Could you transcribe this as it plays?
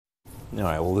All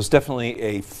right, well, there's definitely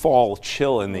a fall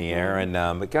chill in the air, and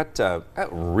it got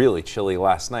really chilly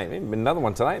last night. Maybe another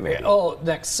one tonight, maybe. Oh,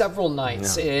 next several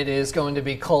nights it is going to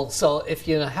be cold. So if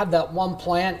you have that one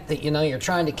plant that you're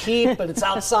trying to keep, but it's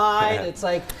outside, it's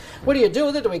like, what do you do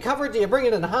with it? Do we cover it? Do you bring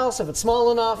it in the house if it's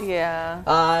small enough?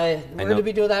 Yeah. We're going to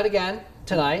be doing that again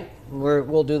tonight.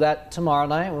 We'll do that tomorrow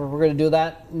night. We're going to do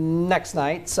that next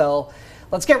night. So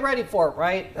let's get ready for it,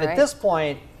 right? At this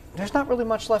point, there's not really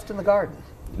much left in the garden.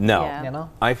 No. Yeah.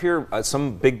 I hear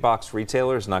some big box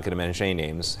retailers, not going to mention any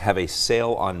names, have a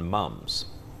sale on mums.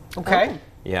 Okay.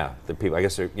 Yeah, the people, I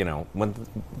guess they're, when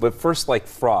the first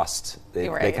frost,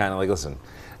 they kind of listen,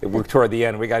 we're toward the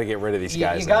end, we got to get rid of these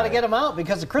guys. You got to get them out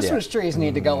because the Christmas trees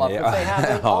need to go up if they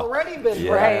haven't already been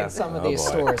put in some of these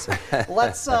stores.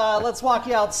 Let's walk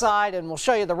you outside and we'll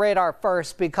show you the radar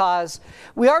first because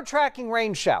we are tracking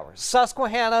rain showers,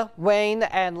 Susquehanna, Wayne,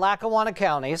 and Lackawanna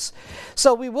counties.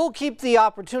 So we will keep the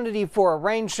opportunity for a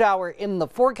rain shower in the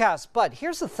forecast. But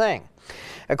here's the thing.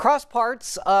 Across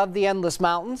parts of the Endless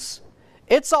Mountains,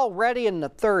 it's already in the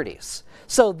 30s.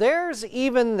 So there's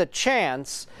even the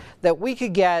chance that we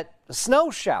could get a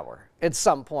snow shower at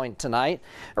some point tonight.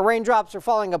 Raindrops are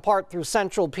falling apart through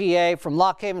central PA from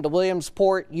Lock Haven to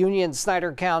Williamsport, Union,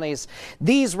 Snyder counties.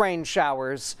 These rain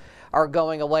showers are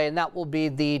going away, and that will be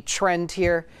the trend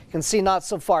here. You can see not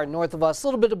so far north of us, a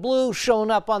little bit of blue showing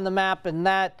up on the map, and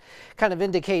that kind of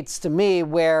indicates to me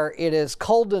where it is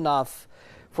cold enough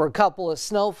for a couple of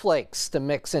snowflakes to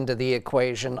mix into the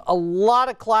equation. A lot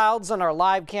of clouds on our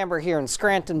live camera here in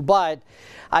Scranton, but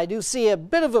I do see a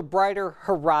bit of a brighter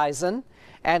horizon,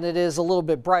 and it is a little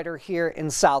bit brighter here in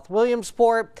South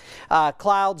Williamsport.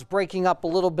 Clouds breaking up a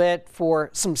little bit for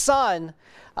some sun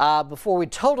before we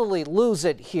totally lose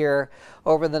it here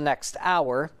over the next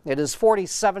hour. It is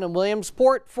 47 in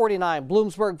Williamsport, 49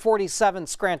 Bloomsburg, 47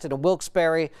 Scranton and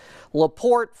Wilkes-Barre,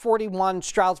 LaPorte 41,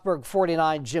 Stroudsburg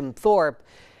 49, Jim Thorpe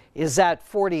is at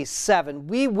 47.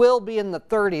 We will be in the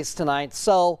 30s tonight,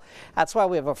 so that's why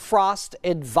we have a frost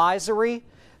advisory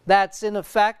that's in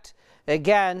effect.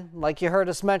 Again, like you heard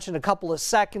us mention a couple of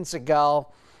seconds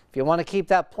ago, if you want to keep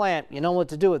that plant, you know what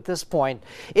to do at this point.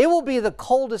 It will be the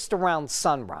coldest around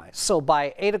sunrise. So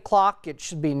by 8 o'clock, it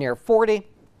should be near 40,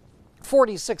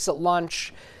 46 at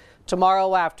lunch.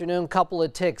 Tomorrow afternoon, couple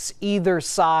of ticks either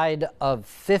side of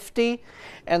 50,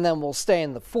 and then we'll stay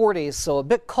in the 40s, so a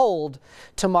bit cold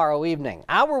tomorrow evening.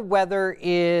 Our weather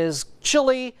is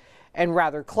chilly and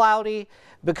rather cloudy.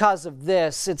 Because of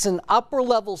this, it's an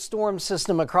upper-level storm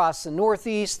system across the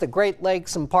Northeast, the Great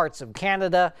Lakes, and parts of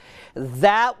Canada.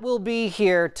 That will be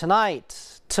here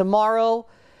tonight, tomorrow,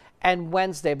 and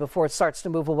Wednesday before it starts to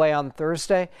move away on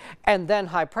Thursday, and then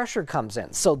high pressure comes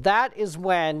in. So that is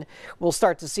when we'll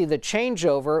start to see the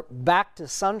changeover back to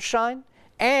sunshine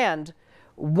and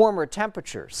warmer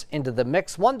temperatures into the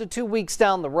mix. 1 to 2 weeks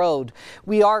down the road,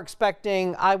 we are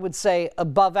expecting, I would say,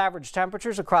 above average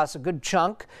temperatures across a good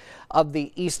chunk of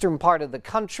the eastern part of the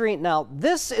country. Now,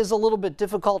 this is a little bit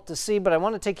difficult to see, but I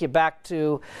want to take you back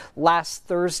to last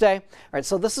Thursday. All right,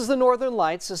 so this is the Northern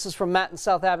Lights. This is from Matt in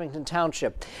South Abington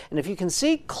Township. And if you can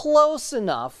see close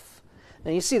enough,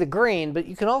 now you see the green, but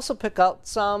you can also pick out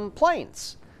some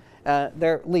planes,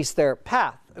 at least their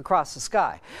path across the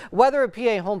sky. Weather at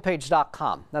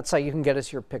PAHomepage.com. That's how you can get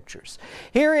us your pictures.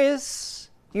 Here is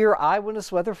your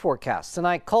eyewitness weather forecast.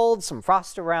 Tonight, cold, some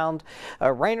frost around,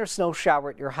 a rain or snow shower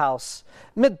at your house,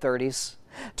 mid-30s.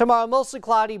 Tomorrow, mostly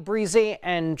cloudy, breezy,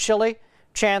 and chilly.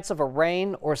 Chance of a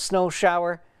rain or snow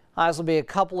shower. Highs will be a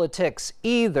couple of ticks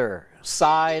either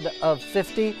side of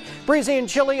 50. Breezy and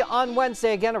chilly on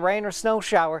Wednesday. Again, a rain or snow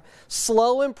shower.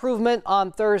 Slow improvement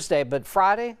on Thursday, but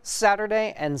Friday,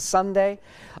 Saturday, and Sunday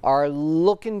are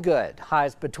looking good.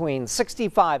 Highs between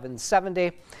 65 and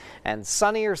 70, and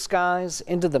sunnier skies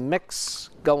into the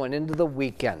mix going into the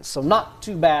weekend. So not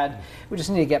too bad. We just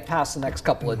need to get past the next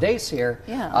couple of days here.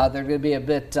 Yeah. They're going to be a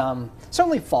bit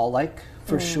certainly fall-like.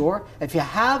 For sure. If you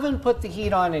haven't put the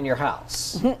heat on in your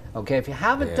house, okay, if you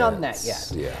haven't done that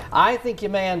yet, I think you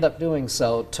may end up doing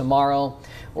so tomorrow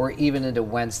or even into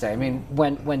Wednesday. I mean,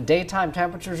 when daytime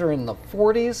temperatures are in the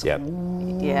 40s,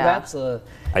 that's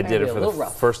I did it for the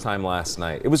first time last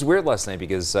night. It was weird last night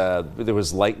because there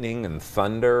was lightning and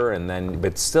thunder,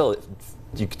 but still,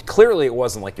 clearly it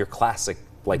wasn't like your classic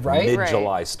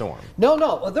mid-July storm.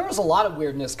 No, there was a lot of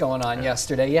weirdness going on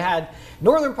yesterday. You had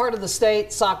northern part of the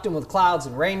state socked in with clouds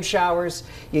and rain showers.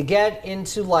 You get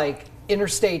into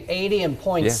Interstate 80 and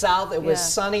points south. It was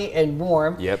sunny and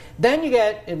warm. Yep. Then you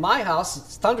get, in my house,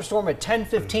 it's thunderstorm at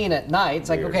 10:15 at night. It's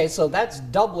like, okay, so that's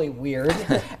doubly weird.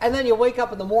 And then you wake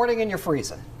up in the morning and you're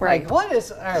freezing. Right. Like, what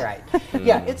is, all right.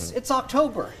 Yeah, it's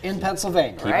October in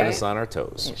Pennsylvania. Keeping us on our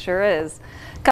toes. It sure is.